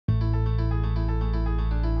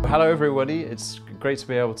Hello everybody, it's great to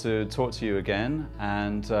be able to talk to you again,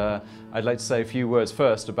 and I'd like to say a few words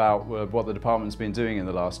first about what the department's been doing in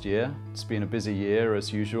the last year. It's been a busy year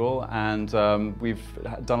as usual, and we've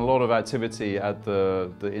done a lot of activity at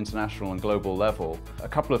the international and global level. A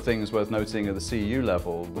couple of things worth noting at the CEU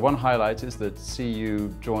level. The one highlight is that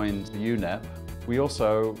CEU joined the UNEP. We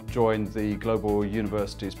also joined the Global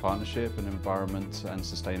Universities Partnership in Environment and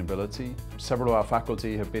Sustainability. Several of our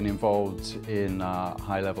faculty have been involved in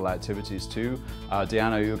high-level activities too.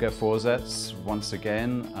 Diana Uger-Forsets, once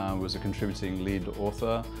again, was a contributing lead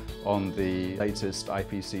author on the latest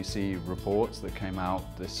IPCC report that came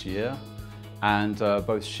out this year. And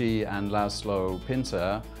both she and Laszlo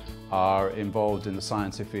Pinter are involved in the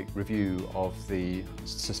scientific review of the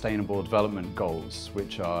Sustainable Development Goals,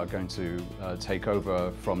 which are going to take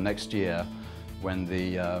over from next year when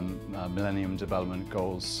the Millennium Development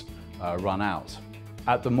Goals run out.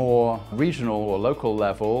 At the more regional or local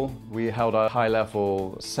level, we held a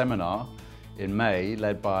high-level seminar in May,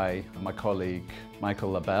 led by my colleague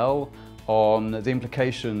Michael Labelle, on the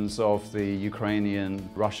implications of the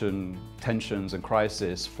Ukrainian-Russian tensions and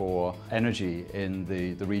crisis for energy in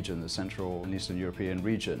the region, the Central and Eastern European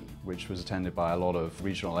region, which was attended by a lot of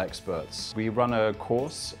regional experts. We run a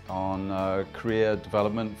course on career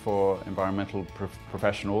development for environmental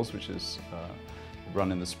professionals, which is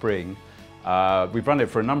run in the spring. We've run it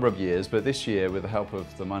for a number of years, but this year, with the help of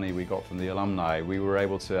the money we got from the alumni, we were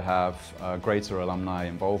able to have greater alumni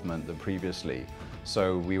involvement than previously.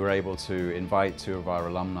 So we were able to invite two of our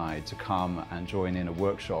alumni to come and join in a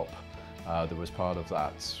workshop that was part of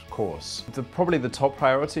that course. Probably the top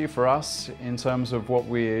priority for us in terms of what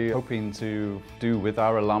we're hoping to do with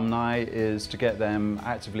our alumni is to get them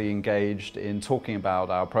actively engaged in talking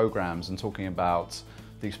about our programs and talking about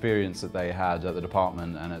the experience that they had at the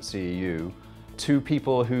department and at CEU. To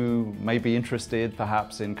people who may be interested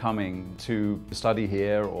perhaps in coming to study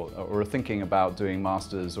here or are thinking about doing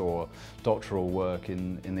masters or doctoral work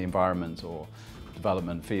in the environment or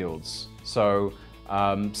development fields. So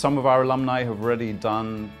some of our alumni have already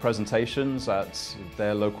done presentations at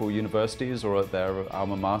their local universities or at their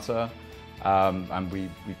alma mater. And we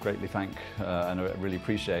greatly thank and really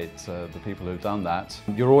appreciate the people who've done that.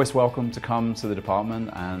 You're always welcome to come to the department,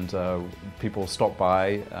 and people stop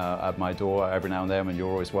by at my door every now and then, and you're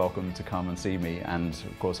always welcome to come and see me, and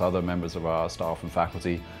of course other members of our staff and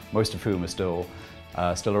faculty, most of whom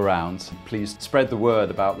are still around. Please spread the word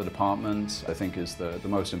about the department. I think is the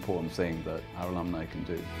most important thing that our alumni can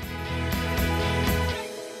do.